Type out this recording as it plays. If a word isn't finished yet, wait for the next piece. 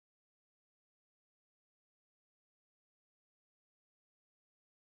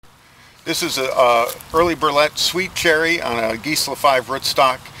This is a early burlette sweet cherry on a Gisela 5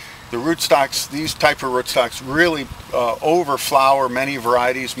 rootstock. The rootstocks, these type of rootstocks really overflower many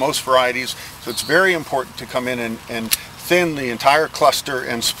varieties, most varieties, so it's very important to come in and thin the entire cluster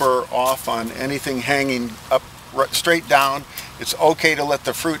and spur off on anything hanging up straight down. It's okay to let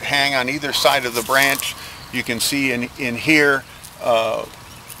the fruit hang on either side of the branch. You can see in here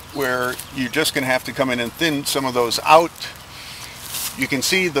where you're just going to have to come in and thin some of those out. You can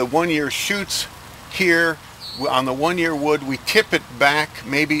see the 1-year shoots here. On the 1-year wood, we tip it back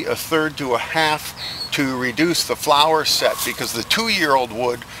maybe a third to a half to reduce the flower set, because the 2-year-old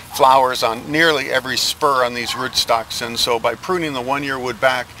wood flowers on nearly every spur on these rootstocks, and so by pruning the 1-year wood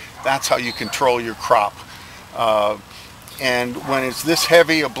back, that's how you control your crop. And when it's this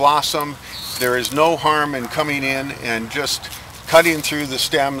heavy a blossom, there is no harm in coming in and just cutting through the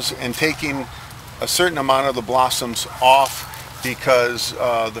stems and taking a certain amount of the blossoms off, because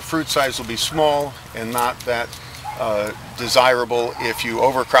the fruit size will be small and not that desirable if you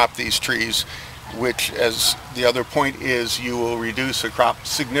overcrop these trees, which, as the other point is, you will reduce the crop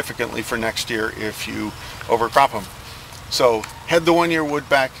significantly for next year if you overcrop them. So head the 1-year wood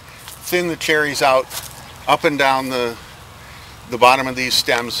back, thin the cherries out up and down the bottom of these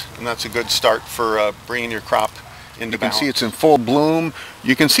stems, and that's a good start for bringing your crop into balance. You can see it's in full bloom.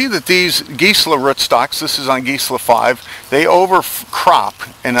 You can see that these Gisela rootstocks, this is on Gisela 5, they overcrop,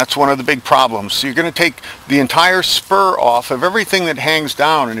 and that's one of the big problems. So you're going to take the entire spur off of everything that hangs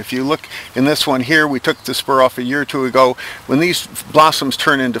down, and if you look in this one here, we took the spur off a year or two ago. When these blossoms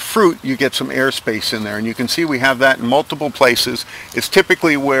turn into fruit, you get some airspace in there, and you can see we have that in multiple places. It's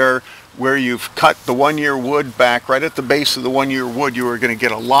typically where you've cut the 1-year wood back, right at the base of the 1-year wood, you are going to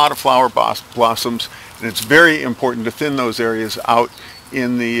get a lot of flower blossoms, and it's very important to thin those areas out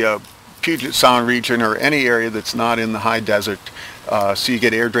in the Puget Sound region or any area that's not in the high desert, so you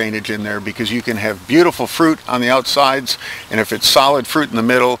get air drainage in there, because you can have beautiful fruit on the outsides, and if it's solid fruit in the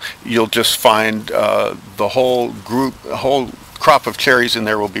middle, you'll just find the whole crop of cherries in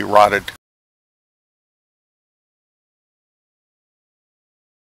there will be rotted.